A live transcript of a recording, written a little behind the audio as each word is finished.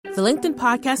The LinkedIn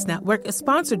Podcast Network is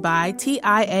sponsored by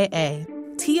TIAA.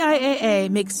 TIAA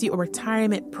makes you a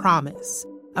retirement promise,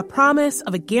 a promise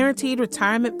of a guaranteed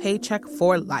retirement paycheck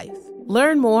for life.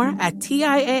 Learn more at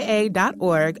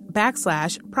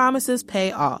TIAA.org/promises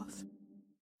pay off.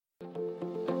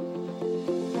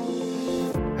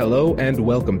 Hello and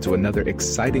welcome to another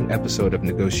exciting episode of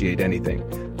Negotiate Anything.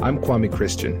 I'm Kwame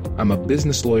Christian. I'm a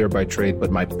business lawyer by trade,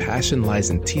 but my passion lies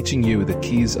in teaching you the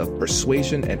keys of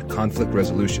persuasion and conflict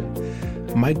resolution.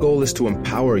 My goal is to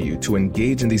empower you to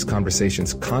engage in these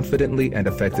conversations confidently and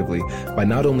effectively by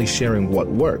not only sharing what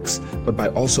works, but by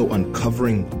also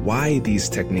uncovering why these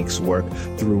techniques work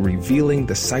through revealing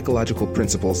the psychological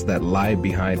principles that lie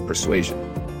behind persuasion.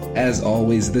 As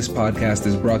always, this podcast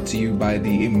is brought to you by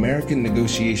the American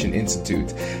Negotiation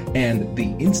Institute, and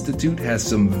the Institute has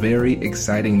some very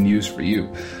exciting news for you.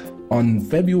 On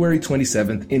February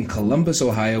 27th in Columbus,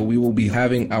 Ohio, we will be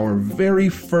having our very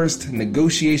first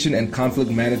negotiation and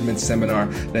conflict management seminar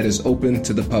that is open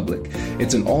to the public.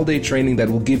 It's an all-day training that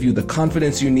will give you the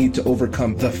confidence you need to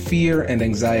overcome the fear and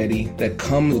anxiety that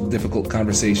come with difficult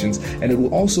conversations, and it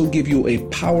will also give you a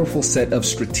powerful set of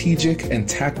strategic and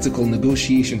tactical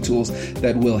negotiation tools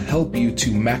that will help you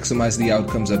to maximize the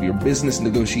outcomes of your business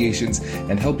negotiations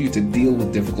and help you to deal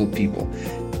with difficult people.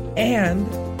 And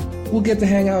we'll get to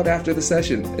hang out after the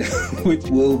session, which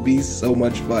will be so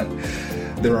much fun.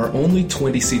 There are only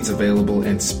 20 seats available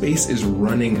and space is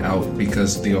running out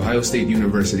because the Ohio State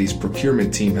University's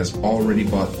procurement team has already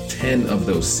bought 10 of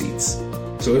those seats.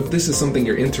 So if this is something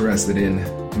you're interested in,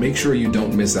 make sure you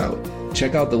don't miss out.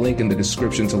 Check out the link in the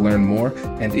description to learn more,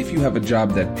 and if you have a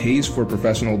job that pays for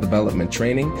professional development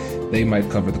training, they might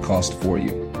cover the cost for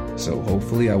you. So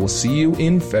hopefully I will see you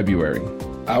in February.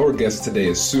 Our guest today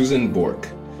is Susan Bork.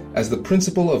 As the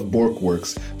principal of Bork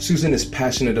Works, Susan is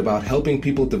passionate about helping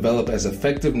people develop as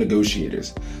effective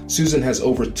negotiators. Susan has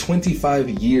over 25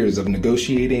 years of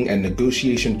negotiating and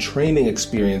negotiation training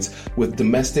experience with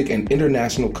domestic and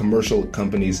international commercial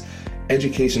companies,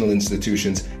 educational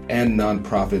institutions, and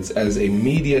nonprofits as a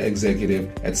media executive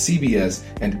at CBS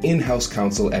and in-house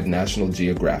counsel at National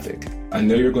Geographic. I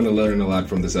know you're going to learn a lot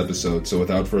from this episode, so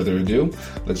without further ado,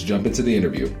 let's jump into the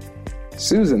interview.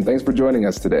 Susan, thanks for joining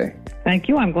us today. Thank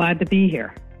you. I'm glad to be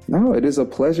here. No, it is a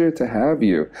pleasure to have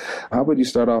you. How about you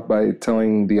start off by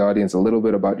telling the audience a little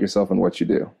bit about yourself and what you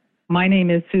do? My name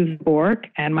is Susan Bork,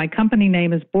 and my company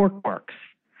name is Bork Works.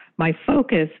 My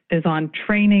focus is on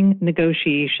training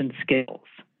negotiation skills.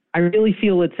 I really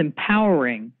feel it's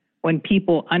empowering when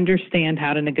people understand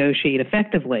how to negotiate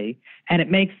effectively, and it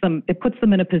puts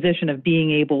them in a position of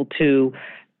being able to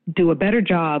do a better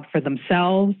job for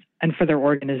themselves and for their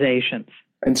organizations.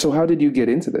 And so how did you get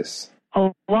into this?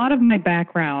 A lot of my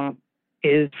background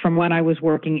is from when I was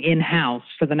working in-house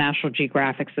for the National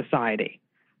Geographic Society.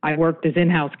 I worked as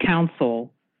in-house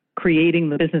counsel, creating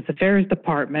the business affairs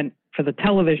department for the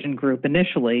television group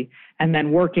initially, and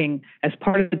then working as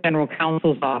part of the general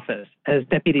counsel's office as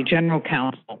deputy general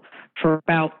counsel for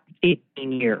about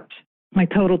 18 years. My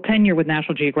total tenure with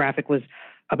National Geographic was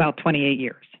about 28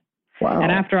 years. Wow.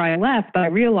 And after I left, I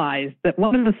realized that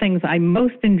one of the things I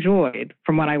most enjoyed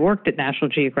from when I worked at National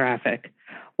Geographic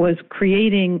was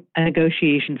creating a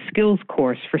negotiation skills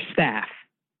course for staff.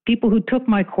 People who took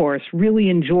my course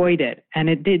really enjoyed it, and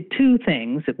it did two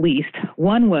things at least.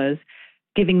 One was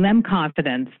giving them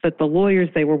confidence that the lawyers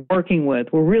they were working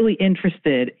with were really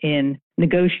interested in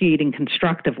negotiating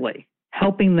constructively,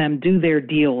 helping them do their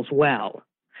deals well.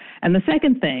 And the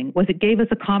second thing was it gave us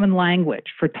a common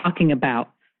language for talking about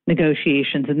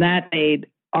negotiations, and that made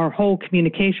our whole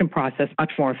communication process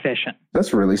much more efficient.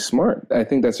 That's really smart. I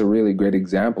think that's a really great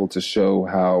example to show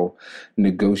how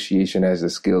negotiation as a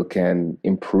skill can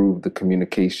improve the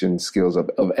communication skills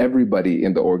of everybody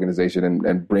in the organization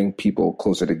and bring people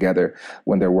closer together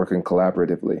when they're working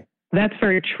collaboratively. That's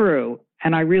very true.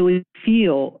 And I really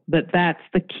feel that that's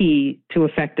the key to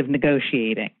effective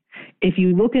negotiating. If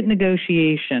you look at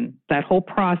negotiation, that whole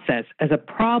process as a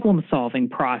problem-solving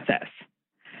process,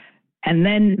 and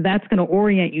then that's going to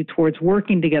orient you towards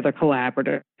working together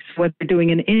collaboratively. So whether you're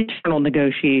doing an internal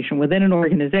negotiation within an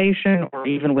organization or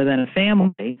even within a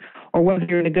family, or whether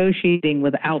you're negotiating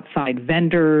with outside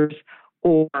vendors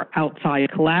or outside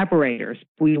collaborators,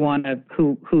 who you're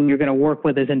going to work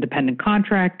with as independent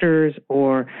contractors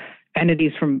or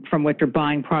entities from which you're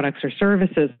buying products or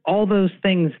services, all those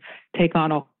things take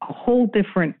on a whole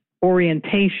different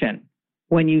orientation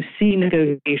when you see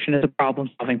negotiation as a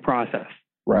problem-solving process.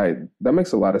 Right. That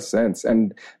makes a lot of sense.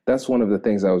 And that's one of the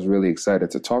things I was really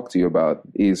excited to talk to you about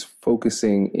is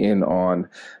focusing in on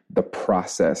the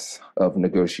process of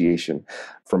negotiation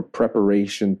from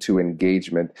preparation to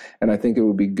engagement. And I think it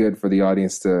would be good for the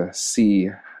audience to see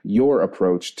your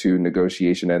approach to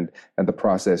negotiation and the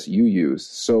process you use.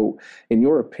 So in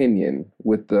your opinion,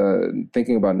 with the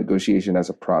thinking about negotiation as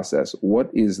a process,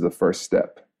 what is the first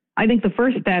step? I think the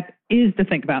first step is to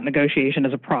think about negotiation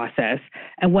as a process.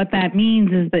 And what that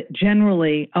means is that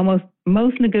generally, almost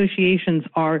most negotiations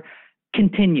are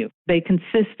continue. They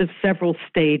consist of several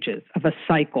stages of a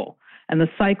cycle. And the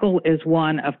cycle is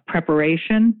one of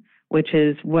preparation, which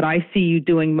is what I see you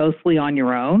doing mostly on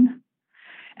your own,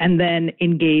 and then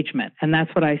engagement. And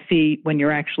that's what I see when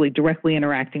you're actually directly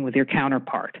interacting with your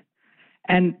counterpart.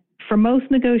 And for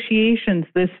most negotiations,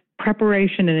 this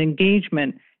preparation and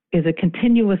engagement is a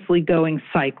continuously going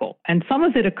cycle. And some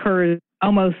of it occurs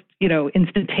almost,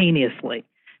 instantaneously,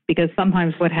 because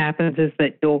sometimes what happens is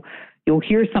that you'll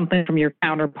hear something from your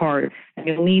counterpart and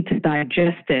you'll need to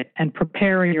digest it and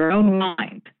prepare in your own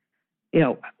mind,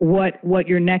 what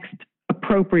your next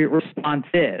appropriate response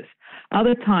is.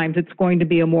 Other times it's going to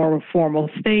be a more formal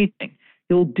staging.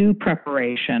 You'll do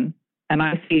preparation, and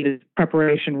I see this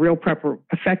preparation,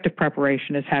 effective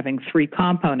preparation, as having three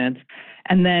components,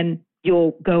 and then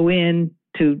you'll go in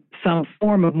to some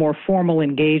form of more formal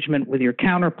engagement with your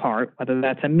counterpart, whether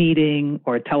that's a meeting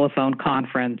or a telephone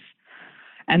conference.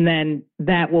 And then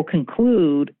that will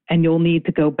conclude, and you'll need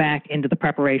to go back into the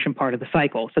preparation part of the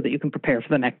cycle so that you can prepare for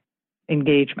the next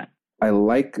engagement. I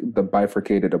like the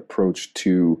bifurcated approach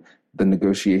to the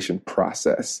negotiation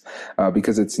process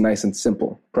because it's nice and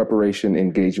simple. Preparation,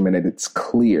 engagement, and it's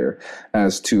clear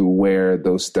as to where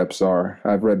those steps are.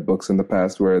 I've read books in the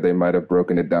past where they might have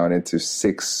broken it down into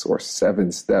 6 or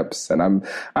 7 steps, and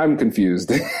I'm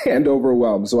confused and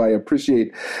overwhelmed. So I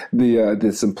appreciate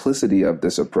the simplicity of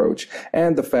this approach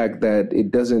and the fact that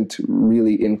it doesn't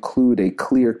really include a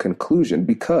clear conclusion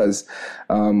because,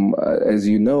 as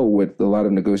you know, with a lot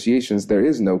of negotiations, there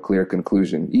is no clear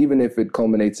conclusion. Even if it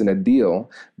culminates in a deal,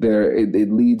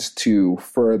 it leads to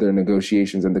further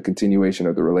negotiations and the continuation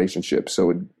of the relationship.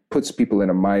 So it puts people in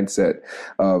a mindset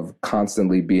of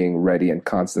constantly being ready and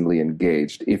constantly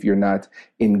engaged. If you're not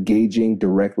engaging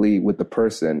directly with the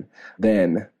person,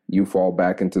 then you fall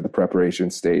back into the preparation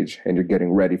stage and you're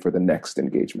getting ready for the next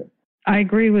engagement. I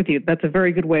agree with you. That's a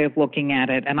very good way of looking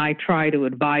at it. And I try to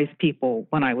advise people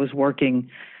when I was working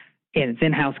in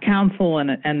in-house counsel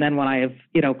and then when I have,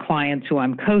 clients who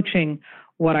I'm coaching,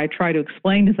 what I try to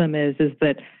explain to them is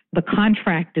that the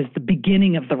contract is the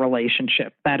beginning of the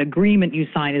relationship. That agreement you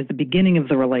sign is the beginning of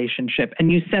the relationship,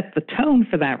 and you set the tone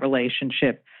for that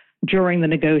relationship during the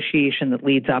negotiation that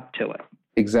leads up to it.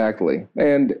 Exactly.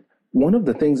 And one of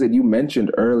the things that you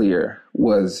mentioned earlier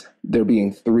was there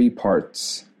being 3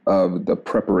 parts of the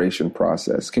preparation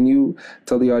process. Can you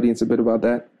tell the audience a bit about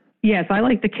that? Yes, I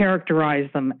like to characterize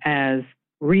them as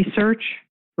research,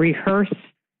 rehearse,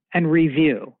 and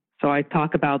review. So I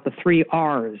talk about the 3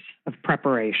 R's of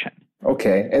preparation.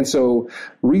 Okay. And so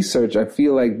research, I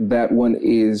feel like that one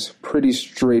is pretty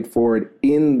straightforward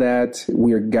in that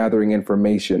we're gathering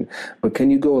information. But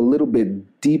can you go a little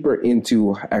bit deeper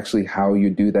into actually how you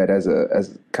do that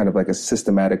as kind of like a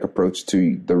systematic approach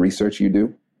to the research you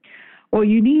do? Well,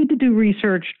 you need to do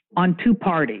research on 2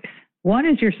 parties. One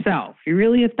is yourself. You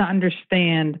really have to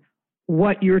understand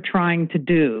what you're trying to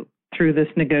do through this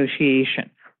negotiation.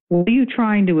 What are you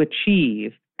trying to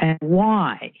achieve and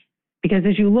why? Because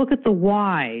as you look at the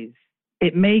whys,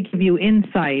 it may give you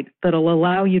insight that'll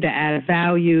allow you to add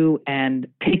value and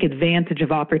take advantage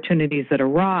of opportunities that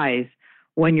arise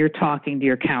when you're talking to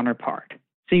your counterpart.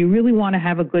 So you really want to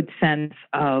have a good sense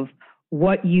of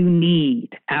what you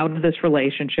need out of this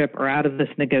relationship or out of this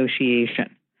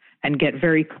negotiation and get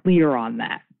very clear on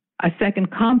that. A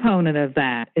second component of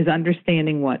that is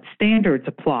understanding what standards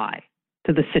apply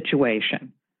to the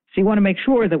situation. So you want to make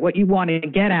sure that what you want to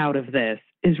get out of this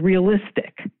is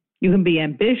realistic. You can be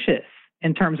ambitious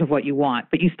in terms of what you want,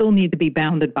 but you still need to be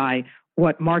bounded by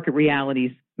what market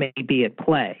realities may be at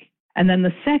play. And then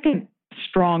the second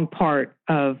strong part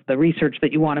of the research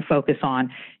that you want to focus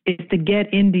on is to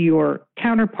get into your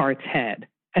counterpart's head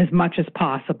as much as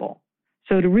possible.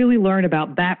 So to really learn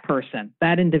about that person,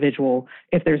 that individual,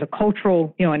 if there's a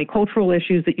cultural, any cultural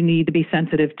issues that you need to be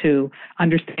sensitive to,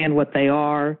 understand what they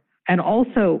are. And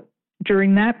also,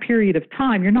 during that period of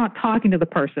time, you're not talking to the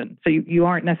person, so you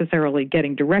aren't necessarily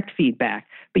getting direct feedback,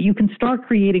 but you can start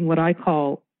creating what I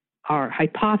call our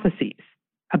hypotheses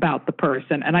about the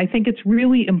person. And I think it's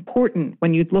really important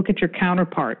when you look at your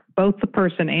counterpart, both the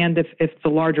person and if it's a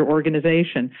larger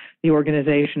organization, the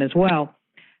organization as well,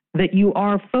 that you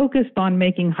are focused on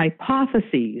making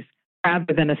hypotheses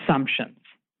rather than assumptions.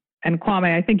 And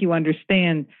Kwame, I think you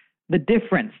understand the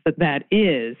difference that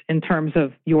is in terms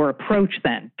of your approach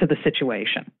then to the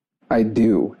situation. I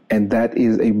do. And that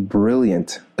is a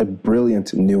brilliant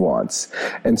nuance.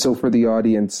 And so for the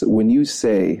audience, when you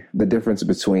say the difference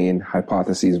between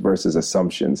hypotheses versus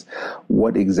assumptions,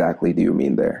 what exactly do you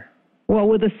mean there? Well,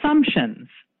 with assumptions,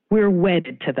 we're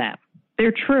wedded to them.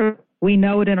 They're true. We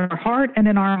know it in our heart and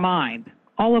in our mind.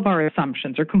 All of our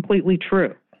assumptions are completely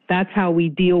true. That's how we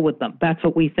deal with them. That's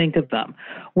what we think of them.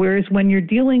 Whereas when you're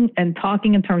dealing and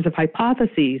talking in terms of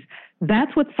hypotheses,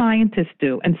 that's what scientists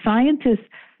do. And scientists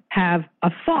have a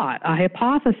thought, a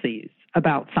hypothesis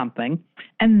about something,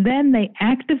 and then they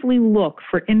actively look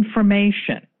for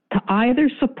information to either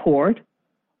support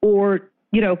or,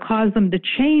 cause them to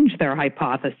change their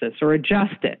hypothesis or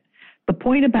adjust it. The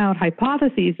point about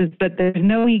hypotheses is that there's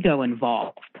no ego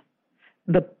involved.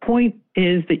 The point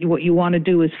is that what you want to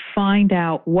do is find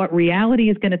out what reality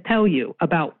is going to tell you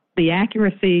about the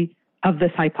accuracy of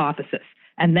this hypothesis.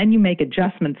 And then you make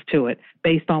adjustments to it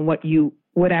based on what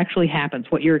actually happens,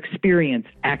 what your experience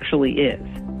actually is.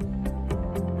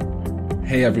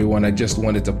 Hey everyone, I just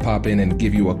wanted to pop in and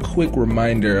give you a quick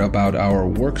reminder about our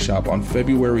workshop on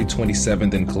February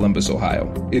 27th in Columbus,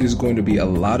 Ohio. It is going to be a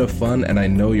lot of fun and I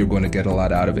know you're going to get a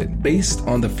lot out of it. Based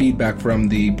on the feedback from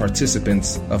the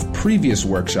participants of previous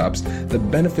workshops, the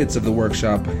benefits of the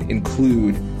workshop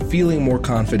include feeling more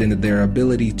confident in their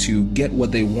ability to get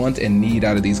what they want and need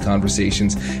out of these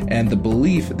conversations, and the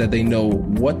belief that they know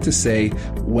what to say,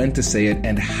 when to say it,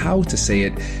 and how to say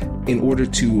it in order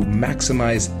to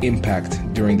maximize impact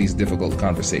during these difficult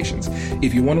conversations.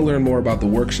 If you want to learn more about the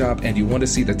workshop and you want to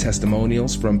see the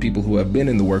testimonials from people who have been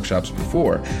in the workshops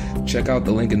before, check out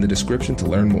the link in the description to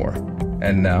learn more.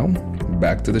 And now,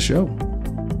 back to the show.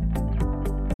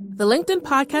 The LinkedIn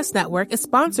Podcast Network is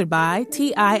sponsored by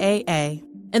TIAA.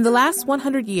 In the last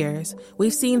 100 years,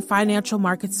 we've seen financial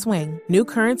markets swing, new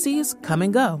currencies come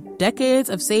and go, decades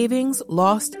of savings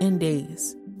lost in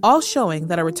days, all showing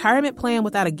that a retirement plan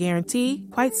without a guarantee,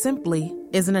 quite simply,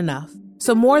 isn't enough.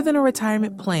 So more than a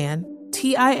retirement plan,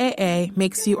 TIAA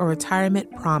makes you a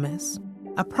retirement promise.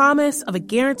 A promise of a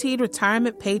guaranteed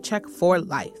retirement paycheck for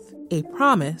life. A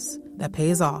promise that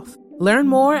pays off. Learn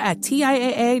more at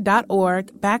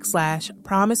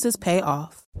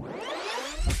TIAA.org/promisespayoff.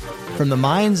 From the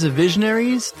minds of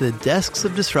visionaries to the desks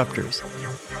of disruptors,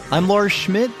 I'm Lars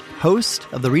Schmidt, host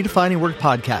of the Redefining Work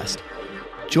podcast.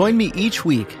 Join me each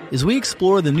week as we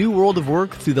explore the new world of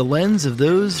work through the lens of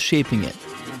those shaping it.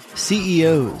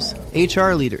 CEOs,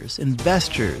 HR leaders,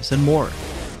 investors, and more.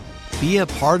 Be a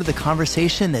part of the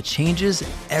conversation that changes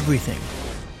everything.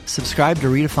 Subscribe to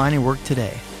Redefining Work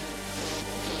today.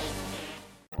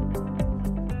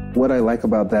 What I like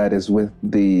about that is with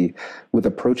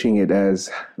approaching it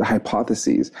as the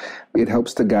hypotheses, it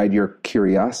helps to guide your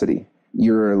curiosity.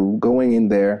 You're going in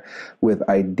there with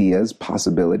ideas,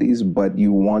 possibilities, but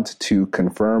you want to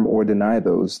confirm or deny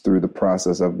those through the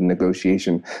process of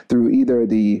negotiation, through either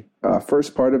the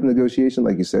first part of negotiation,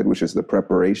 like you said, which is the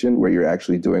preparation, where you're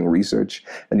actually doing research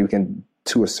and you can,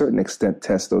 to a certain extent,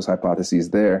 test those hypotheses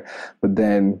there. But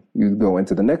then you go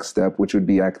into the next step, which would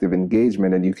be active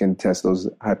engagement, and you can test those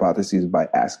hypotheses by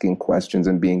asking questions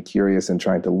and being curious and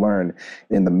trying to learn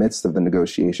in the midst of the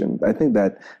negotiation. I think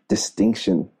that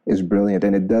distinction is brilliant,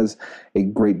 and it does a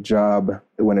great job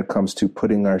when it comes to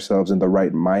putting ourselves in the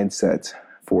right mindset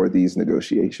for these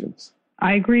negotiations.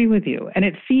 I agree with you. And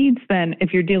it feeds then,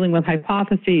 if you're dealing with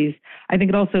hypotheses, I think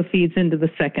it also feeds into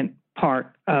the second part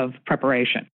of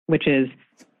preparation, which is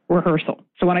rehearsal.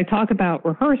 So when I talk about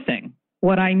rehearsing,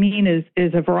 what I mean is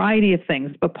a variety of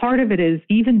things, but part of it is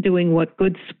even doing what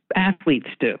good athletes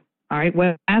do. All right.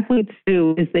 What athletes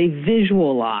do is they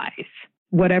visualize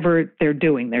whatever they're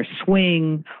doing, their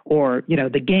swing or,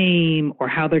 the game or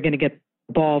how they're going to get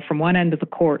the ball from one end of the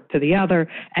court to the other.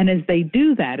 And as they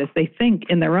do that, as they think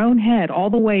in their own head, all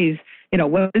the ways,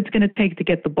 what it's going to take to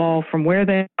get the ball from where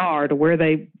they are to where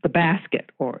the basket,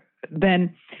 or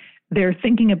then they're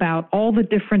thinking about all the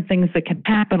different things that can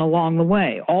happen along the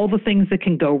way, all the things that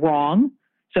can go wrong.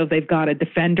 So if they've got a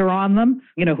defender on them,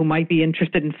 who might be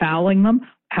interested in fouling them,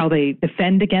 how they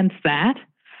defend against that.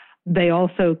 They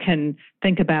also can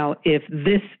think about if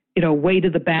this, way to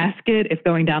the basket, if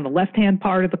going down the left-hand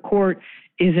part of the court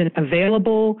isn't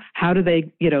available, how do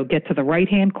they, get to the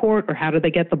right-hand court, or how do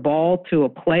they get the ball to a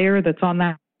player that's on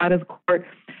that side of the court?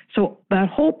 So that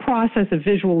whole process of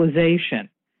visualization,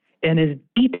 and as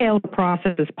detailed a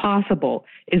process as possible,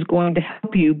 is going to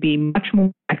help you be much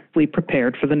more actively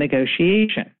prepared for the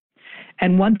negotiation.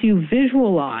 And once you've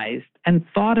visualized and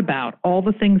thought about all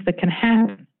the things that can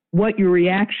happen, what your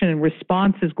reaction and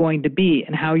response is going to be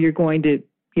and how you're going to,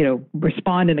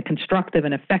 respond in a constructive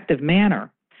and effective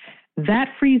manner, that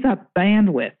frees up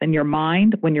bandwidth in your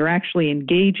mind when you're actually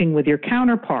engaging with your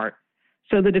counterpart,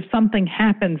 so that if something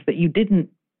happens that you didn't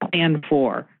plan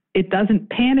for, it doesn't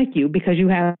panic you because you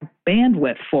have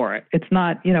bandwidth for it. It's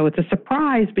not, it's a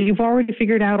surprise, but you've already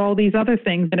figured out all these other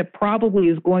things, and it probably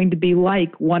is going to be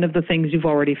like one of the things you've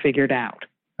already figured out.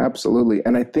 Absolutely.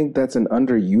 And I think that's an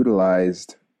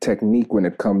underutilized technique when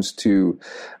it comes to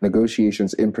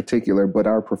negotiations in particular, but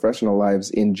our professional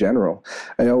lives in general.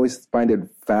 I always find it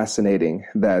fascinating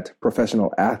that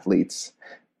professional athletes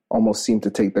almost seem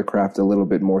to take their craft a little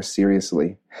bit more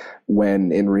seriously,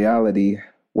 when in reality,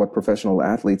 what professional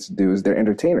athletes do is they're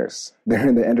entertainers. They're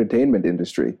in the entertainment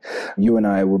industry. You and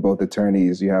I were both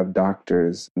attorneys. You have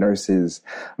doctors, nurses,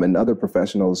 and other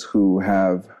professionals who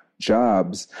have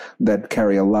jobs that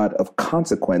carry a lot of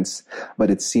consequence,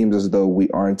 but it seems as though we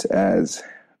aren't as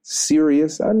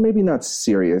serious, and maybe not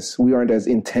serious, we aren't as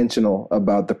intentional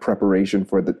about the preparation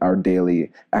for our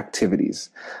daily activities.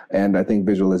 And I think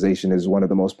visualization is one of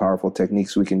the most powerful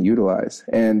techniques we can utilize.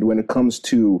 And when it comes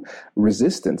to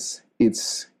resistance,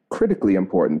 it's critically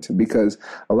important, because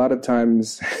a lot of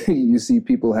times you see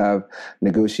people have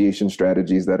negotiation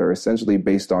strategies that are essentially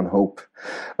based on hope.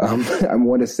 I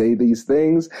want to say these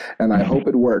things and I hope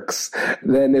it works.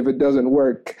 Then if it doesn't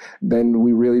work, then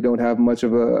we really don't have much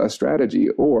of a strategy.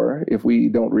 Or if we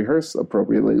don't rehearse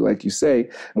appropriately, like you say,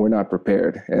 we're not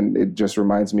prepared. And it just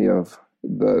reminds me of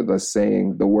the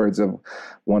saying, the words of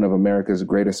one of America's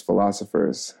greatest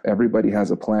philosophers: everybody has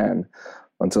a plan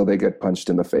until they get punched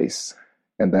in the face.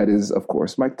 And that is, of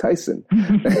course, Mike Tyson.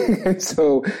 And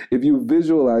so if you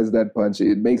visualize that punch,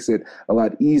 it makes it a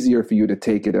lot easier for you to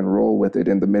take it and roll with it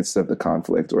in the midst of the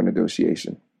conflict or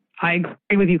negotiation. I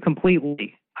agree with you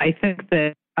completely. I think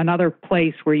that another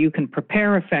place where you can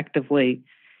prepare effectively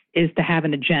is to have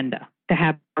an agenda, to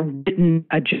have a written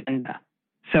agenda.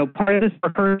 So part of this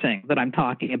rehearsing that I'm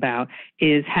talking about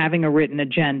is having a written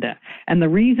agenda. And the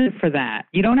reason for that,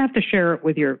 you don't have to share it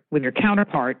with your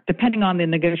counterpart. Depending on the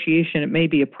negotiation, it may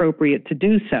be appropriate to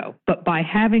do so. But by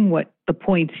having what the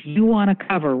points you want to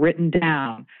cover written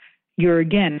down, you're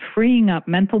again freeing up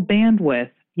mental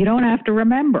bandwidth. You don't have to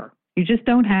remember. You just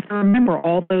don't have to remember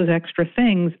all those extra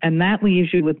things. And that leaves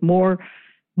you with more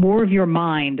of your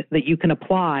mind that you can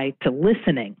apply to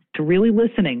listening, to really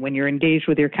listening when you're engaged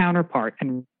with your counterpart,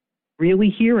 and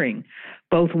really hearing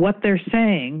both what they're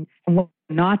saying and what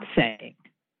they're not saying,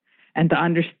 and to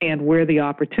understand where the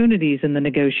opportunities in the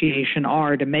negotiation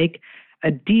are to make a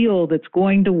deal that's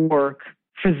going to work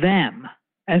for them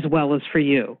as well as for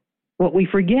you. What we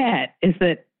forget is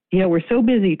that we're so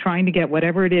busy trying to get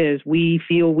whatever it is we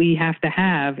feel we have to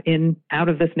have out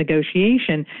of this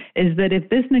negotiation, is that if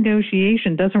this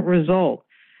negotiation doesn't result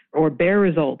or bear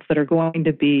results that are going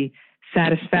to be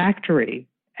satisfactory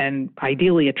and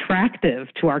ideally attractive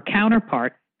to our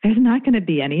counterpart, there's not going to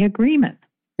be any agreement.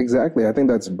 Exactly. I think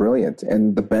that's brilliant.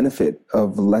 And the benefit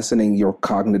of lessening your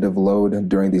cognitive load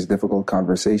during these difficult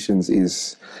conversations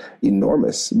is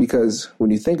enormous, because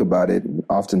when you think about it,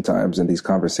 oftentimes in these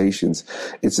conversations,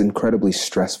 it's incredibly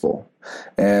stressful.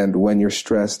 And when you're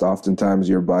stressed, oftentimes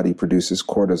your body produces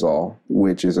cortisol,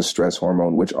 which is a stress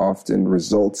hormone, which often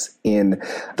results in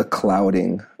the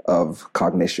clouding of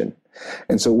cognition.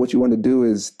 And so what you want to do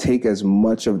is take as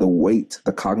much of the weight,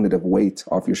 the cognitive weight,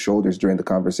 off your shoulders during the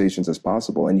conversations as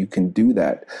possible. And you can do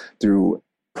that through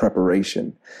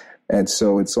preparation. And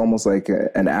so it's almost like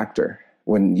an actor.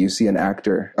 When you see an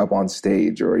actor up on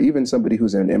stage, or even somebody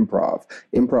who's in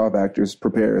improv actors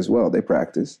prepare as well. They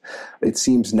practice. It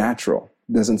seems natural.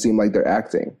 It doesn't seem like they're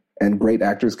acting. And great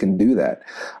actors can do that,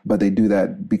 but they do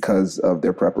that because of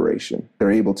their preparation. They're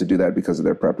able to do that because of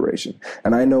their preparation.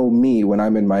 And I know me, when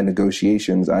I'm in my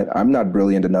negotiations, I'm not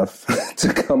brilliant enough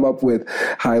to come up with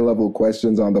high-level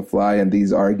questions on the fly and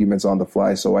these arguments on the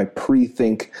fly. So I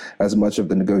pre-think as much of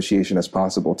the negotiation as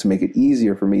possible to make it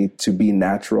easier for me to be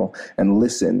natural and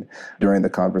listen during the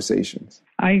conversations.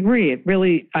 I agree. It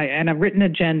really, and a written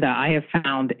agenda I have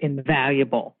found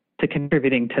invaluable to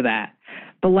contributing to that.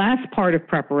 The last part of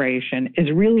preparation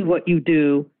is really what you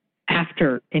do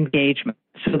after engagement.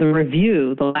 So the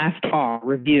review, the last R,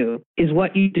 review, is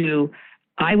what you do,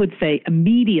 I would say,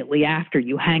 immediately after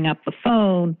you hang up the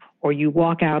phone or you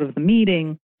walk out of the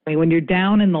meeting. When you're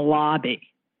down in the lobby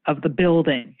of the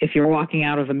building, if you're walking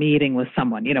out of a meeting with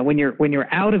someone, when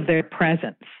you're out of their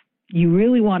presence, you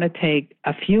really want to take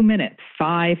a few minutes,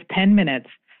 5-10 minutes,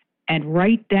 and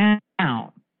write down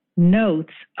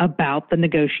notes about the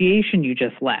negotiation you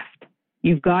just left.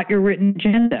 You've got your written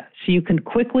agenda, so you can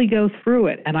quickly go through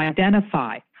it and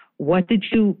identify What did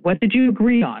you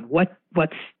agree on?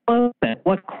 What's open?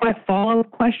 What follow-up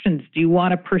questions do you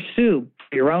want to pursue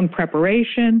for your own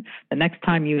preparation, the next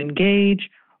time you engage,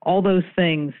 all those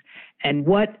things? And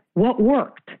what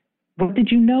worked? What did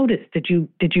you notice? Did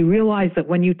you realize that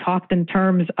when you talked in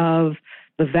terms of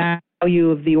the value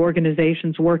of the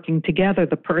organizations working together,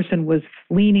 the person was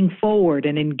leaning forward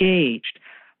and engaged?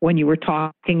 When you were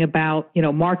talking about,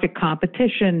 market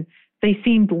competition, they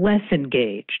seemed less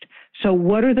engaged. So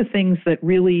what are the things that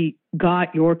really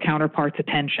got your counterpart's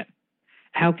attention?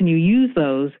 How can you use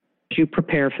those as you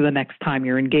prepare for the next time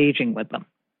you're engaging with them?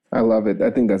 I love it. I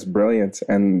think that's brilliant.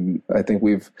 And I think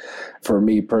for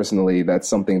me personally, that's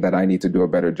something that I need to do a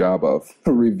better job of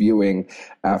reviewing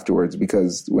afterwards,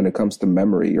 because when it comes to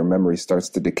memory, your memory starts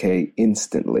to decay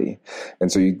instantly. And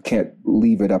so you can't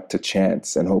leave it up to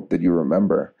chance and hope that you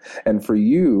remember. And for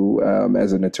you,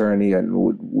 as an attorney and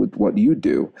with what you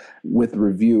do with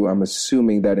review, I'm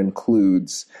assuming that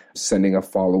includes sending a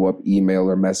follow-up email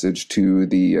or message to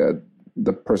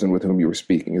the person with whom you were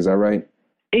speaking. Is that right?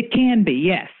 It can be,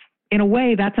 yes. In a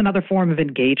way, that's another form of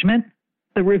engagement.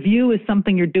 The review is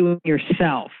something you're doing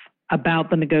yourself about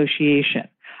the negotiation.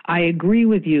 I agree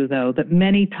with you, though, that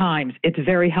many times it's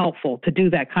very helpful to do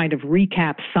that kind of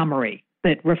recap summary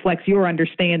that reflects your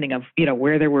understanding of,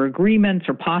 where there were agreements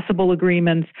or possible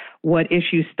agreements, what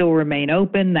issues still remain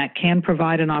open. That can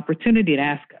provide an opportunity to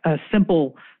ask a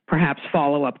simple, perhaps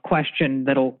follow-up question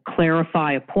that'll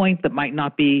clarify a point that might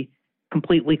not be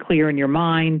completely clear in your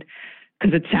mind,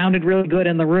 because it sounded really good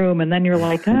in the room, and then you're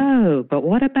like, oh, but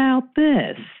what about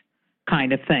this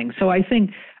kind of thing? So I think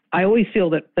I always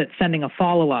feel that sending a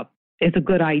follow-up is a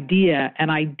good idea, and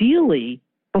ideally,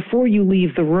 before you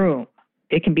leave the room,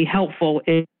 it can be helpful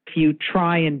if you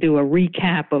try and do a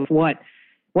recap of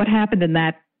what happened in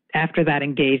that after that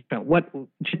engagement,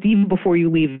 just even before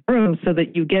you leave the room, so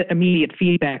that you get immediate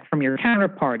feedback from your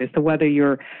counterpart as to whether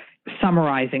you're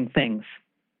summarizing things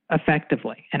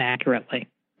effectively and accurately.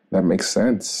 That makes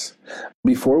sense.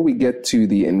 Before we get to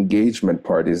the engagement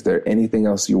part, is there anything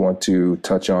else you want to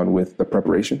touch on with the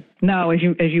preparation? No, as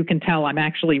you can tell, I'm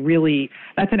actually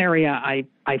that's an area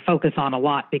I focus on a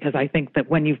lot, because I think that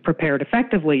when you've prepared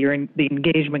effectively, the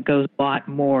engagement goes a lot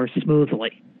more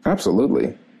smoothly.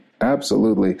 Absolutely.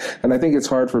 Absolutely. And I think it's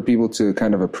hard for people to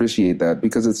kind of appreciate that,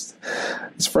 because it's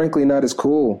frankly not as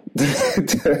cool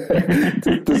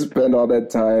to spend all that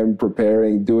time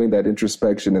preparing, doing that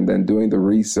introspection, and then doing the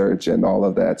research and all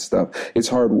of that stuff. It's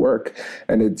hard work,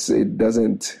 and it's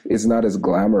not as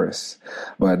glamorous,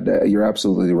 but you're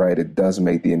absolutely right. It does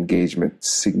make the engagement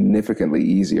significantly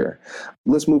easier.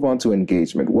 Let's move on to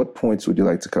engagement. What points would you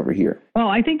like to cover here? Well,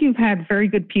 I think you've had very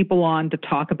good people on to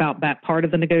talk about that part of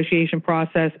the negotiation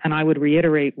process, and I would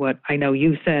reiterate what I know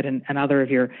you've said and other of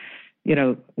your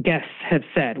guests have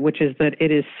said, which is that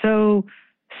it is so,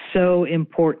 so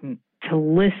important to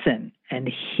listen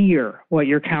and hear what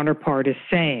your counterpart is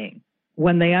saying.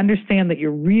 When they understand that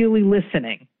you're really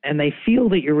listening and they feel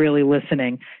that you're really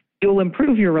listening, you'll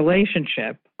improve your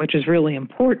relationship, which is really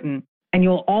important. And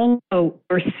you'll also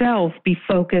yourself be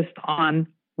focused on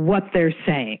what they're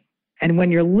saying. And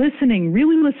when you're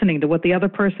really listening to what the other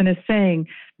person is saying,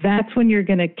 that's when you're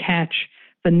going to catch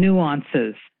the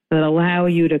nuances that allow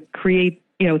you to create,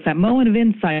 it's that moment of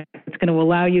insight that's going to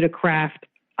allow you to craft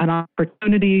an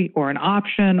opportunity or an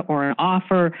option or an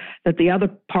offer that the other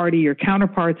party, your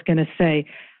counterpart's going to say,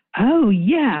 oh,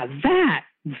 yeah,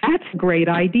 that's a great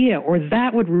idea, or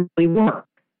that would really work.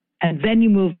 And then you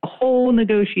move the whole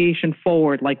negotiation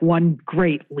forward like one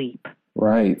great leap.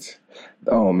 Right.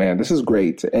 Oh, man, this is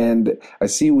great. And I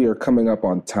see we are coming up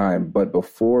on time. But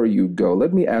before you go,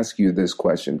 let me ask you this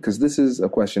question, because this is a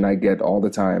question I get all the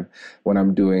time when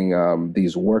I'm doing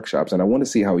these workshops, and I want to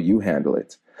see how you handle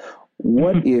it.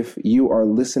 What if you are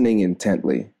listening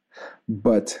intently,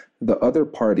 but the other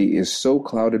party is so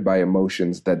clouded by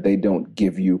emotions that they don't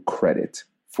give you credit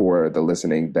for the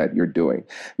listening that you're doing,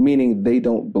 meaning they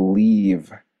don't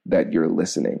believe that you're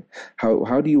listening?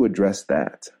 How do you address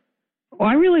that? Well,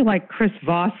 I really like Chris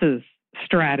Voss's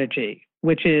strategy,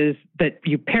 which is that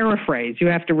you paraphrase. You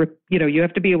have to, you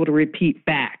have to be able to repeat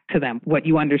back to them what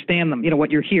you understand them,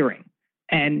 what you're hearing.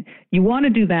 And you want to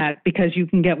do that because you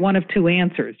can get one of two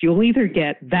answers. You'll either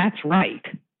get that's right,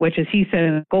 which is, he said,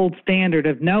 a gold standard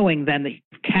of knowing then that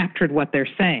you've captured what they're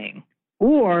saying.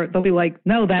 Or they'll be like,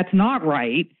 no, that's not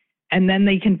right. And then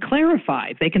they can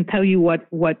clarify. They can tell you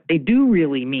what they do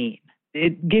really mean.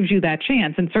 It gives you that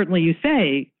chance. And certainly you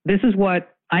say, this is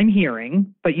what I'm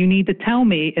hearing, but you need to tell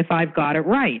me if I've got it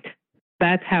right.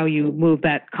 That's how you move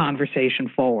that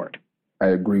conversation forward. I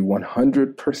agree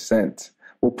 100%.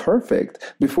 Well,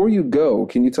 perfect. Before you go,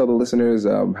 can you tell the listeners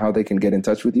how they can get in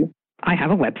touch with you? I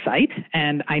have a website,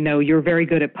 and I know you're very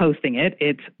good at posting it.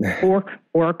 It's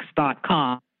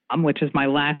borkworks.com, which is my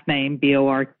last name,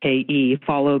 Borke,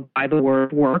 followed by the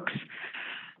word works.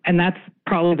 And that's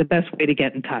probably the best way to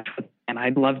get in touch with me. And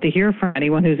I'd love to hear from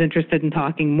anyone who's interested in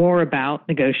talking more about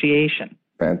negotiation.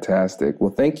 Fantastic. Well,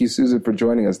 thank you, Susan, for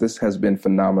joining us. This has been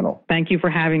phenomenal. Thank you for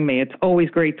having me. It's always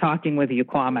great talking with you,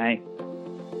 Kwame.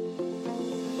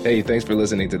 Hey, thanks for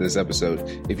listening to this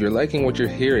episode. If you're liking what you're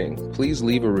hearing, please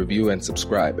leave a review and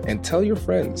subscribe, and tell your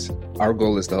friends. Our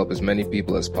goal is to help as many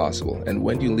people as possible, and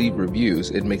when you leave reviews,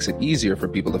 it makes it easier for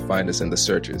people to find us in the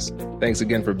searches. Thanks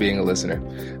again for being a listener.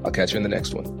 I'll catch you in the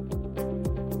next one.